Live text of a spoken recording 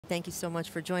Thank you so much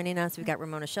for joining us. We've got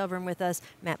Ramona Shelburne with us,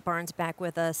 Matt Barnes back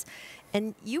with us.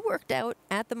 And you worked out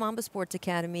at the Mamba Sports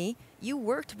Academy. You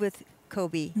worked with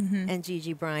Kobe and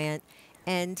Gigi Bryant,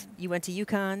 and you went to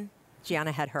UConn.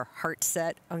 Gianna had her heart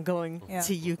set on going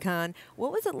to UConn.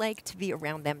 What was it like to be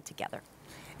around them together?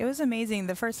 It was amazing.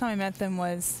 The first time I met them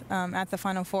was at the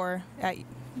Final Four at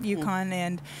UConn,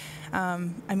 and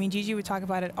I mean, Gigi would talk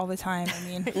about it all the time. I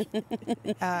mean,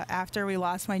 after we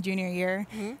lost my junior year,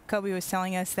 Kobe was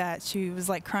telling us that she was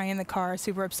like crying in the car,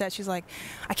 super upset. She's like,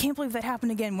 I can't believe that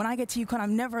happened again. When I get to UConn,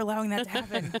 I'm never allowing that to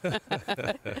happen.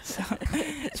 So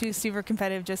she was super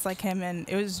competitive, just like him, and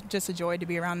it was just a joy to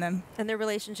be around them. And their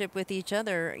relationship with each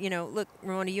other, you know, look,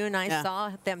 Ramona, you and I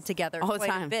saw them together quite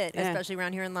a bit, especially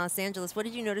around here in Los Angeles. What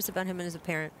did you notice about him as a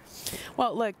parent?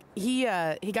 Well, look, he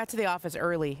got to the office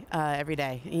early every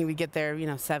day. He would get there, you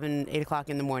know, 7, 8 o'clock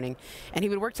in the morning, and he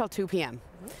would work till 2 p.m.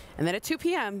 And then at 2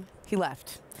 p.m. he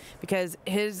left because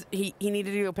he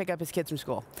needed to go pick up his kids from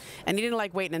school, and he didn't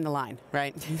like waiting in the line,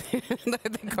 right?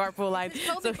 the carpool line.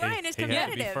 Kobe Bryant is competitive. He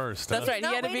had to be first. That's right.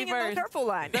 He had to be first. in the carpool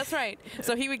line. That's right.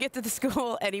 So he would get to the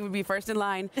school and he would be first in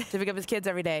line to pick up his kids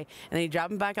every day, and then he'd drop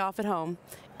them back off at home,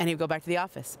 and he'd go back to the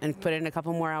office and put in a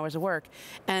couple more hours of work.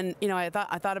 And you know, I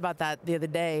thought about that the other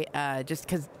day, just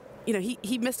because, you know,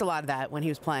 he missed a lot of that when he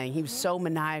was playing. He was so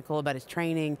maniacal about his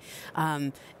training,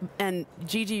 and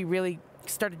Gigi really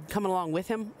started coming along with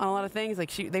him on a lot of things.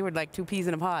 Like they were like two peas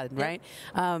in a pod, right?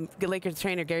 The Lakers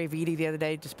trainer Gary Vitti the other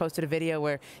day just posted a video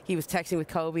where he was texting with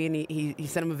Kobe, and he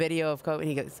sent him a video of Kobe, and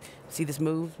he goes, "See this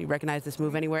move? You recognize this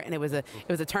move anywhere?" And it was a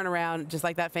turnaround, just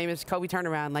like that famous Kobe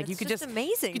turnaround. Like, you could just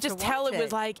amazing. You could just tell it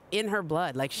was like in her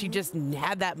blood. Like she just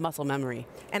had that muscle memory.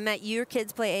 And Matt, your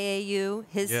kids play AAU.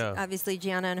 His obviously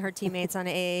Gianna and her teammates on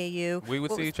AAU. We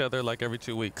would see each other like every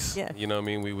 2 weeks. You know what I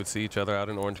mean? We would see each other out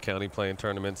in Orange County playing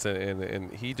tournaments, and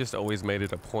he just always made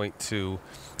it a point to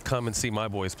come and see my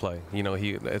boys play. You know,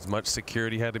 as much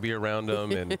security had to be around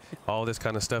him and all this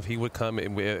kind of stuff, he would come,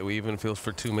 and we even if it was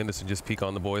for 2 minutes and just peek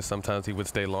on the boys. Sometimes he would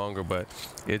stay longer, but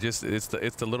it's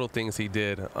the little things he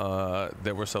did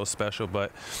that were so special.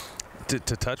 But to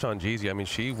touch on Gigi, I mean,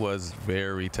 she was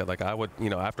very like I would, you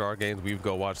know, after our games, we would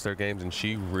go watch their games, and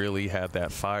she really had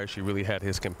that fire. She really had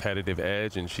his competitive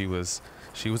edge, and she was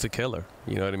a killer.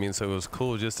 You know what I mean? So it was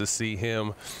cool just to see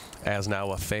him as now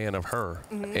a fan of her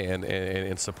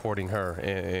and supporting her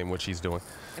and what she's doing.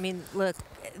 I mean, look,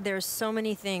 there's so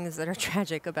many things that are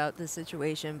tragic about this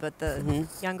situation, but the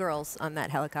young girls on that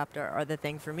helicopter are the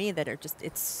thing for me that are just,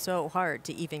 it's so hard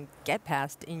to even get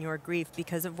past in your grief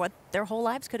because of what their whole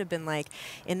lives could have been like.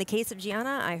 In the case of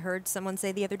Gianna, I heard someone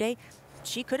say the other day,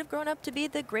 she could have grown up to be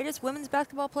the greatest women's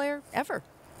basketball player ever.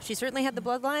 She certainly had the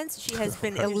bloodlines. She has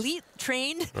been elite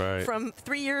trained from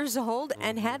 3 years old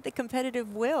and had the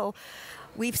competitive will.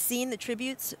 We've seen the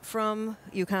tributes from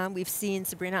UConn. We've seen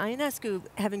Sabrina Ionescu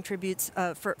having tributes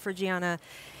for Gianna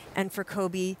and for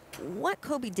Kobe. What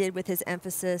Kobe did with his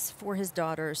emphasis for his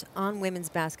daughters on women's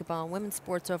basketball and women's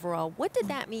sports overall, what did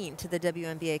that mean to the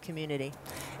WNBA community?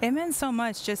 It meant so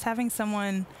much, just having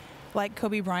someone like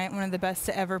Kobe Bryant, one of the best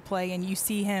to ever play, and you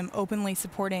see him openly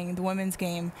supporting the women's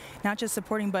game. Not just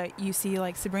supporting, but you see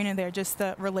like Sabrina there, just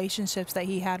the relationships that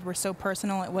he had were so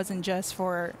personal. It wasn't just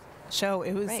for show.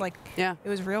 It was like, it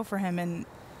was real for him. And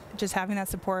just having that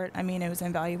support, I mean, it was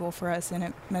invaluable for us, and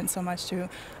it meant so much to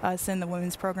us in the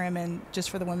women's program and just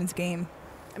for the women's game.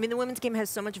 I mean, the women's game has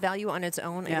so much value on its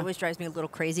own. It always drives me a little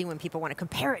crazy when people want to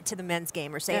compare it to the men's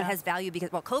game or say it has value because,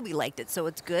 well, Kobe liked it, so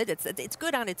it's good. It's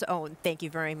good on its own. Thank you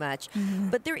very much.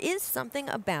 But there is something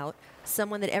about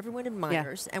someone that everyone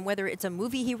admires, and whether it's a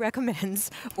movie he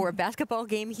recommends or a basketball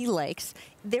game he likes,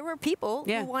 there are people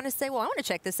who want to say, well, I want to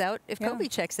check this out if Kobe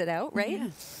checks it out,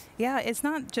 right? Yeah, it's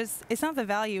not the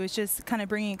value, it's just kind of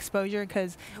bringing exposure,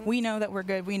 because we know that we're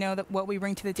good, we know that what we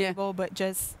bring to the table, but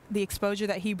just the exposure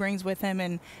that he brings with him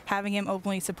and having him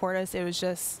openly support us, it was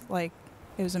just like,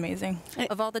 it was amazing.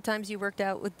 Of all the times you worked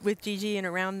out with Gigi and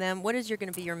around them, what is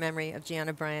going to be your memory of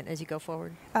Gianna Bryant as you go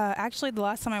forward? Actually, the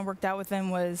last time I worked out with them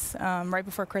was right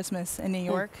before Christmas in New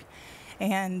York.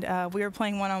 And we were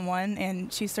playing one-on-one,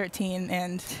 and she's 13,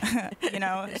 and you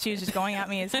know, she was just going at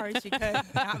me as hard as she could,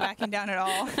 not backing down at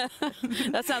all.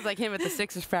 That sounds like him at the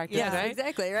Sixers practice, right?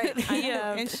 Exactly, right.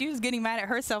 And she was getting mad at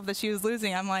herself that she was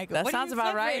losing. I'm like, that sounds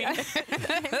about right.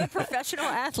 I'm a professional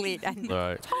athlete. I'm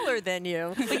taller than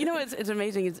you. But you know what's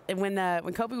amazing is when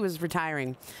Kobe was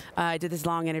retiring, I did this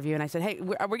long interview, and I said, hey,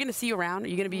 are we going to see you around? Are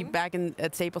you going to be back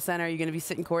at Staples Center? Are you going to be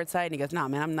sitting courtside? And he goes, no,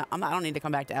 man, I don't need to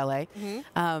come back to LA.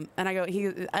 And I go,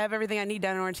 I have everything I need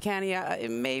down in Orange County,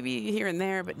 maybe here and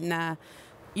there, but nah.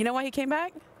 You know why he came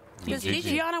back? Because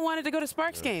Gianna wanted to go to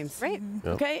Sparks games. Right.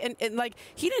 Okay, and like,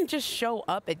 he didn't just show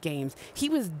up at games. He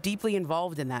was deeply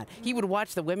involved in that. He would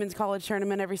watch the women's college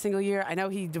tournament every single year. I know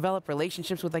he developed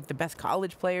relationships with like the best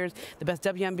college players, the best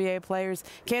WNBA players.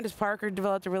 Candace Parker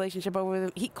developed a relationship over with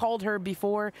him. He called her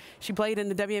before she played in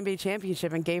the WNBA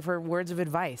championship and gave her words of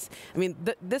advice. I mean,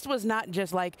 this was not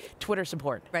just like Twitter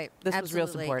support. Right. This Absolutely.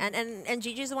 was real support. And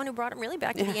Gigi's the one who brought him really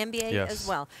back to the NBA as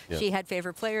well. Yeah. She had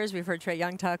favorite players. We've heard Trae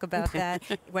Young talk about that.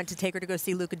 Went to take her to go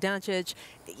see Luka Doncic.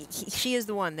 She is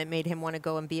the one that made him want to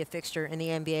go and be a fixture in the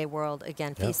NBA world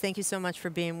again. Peace, thank you so much for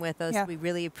being with us. We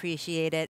really appreciate it.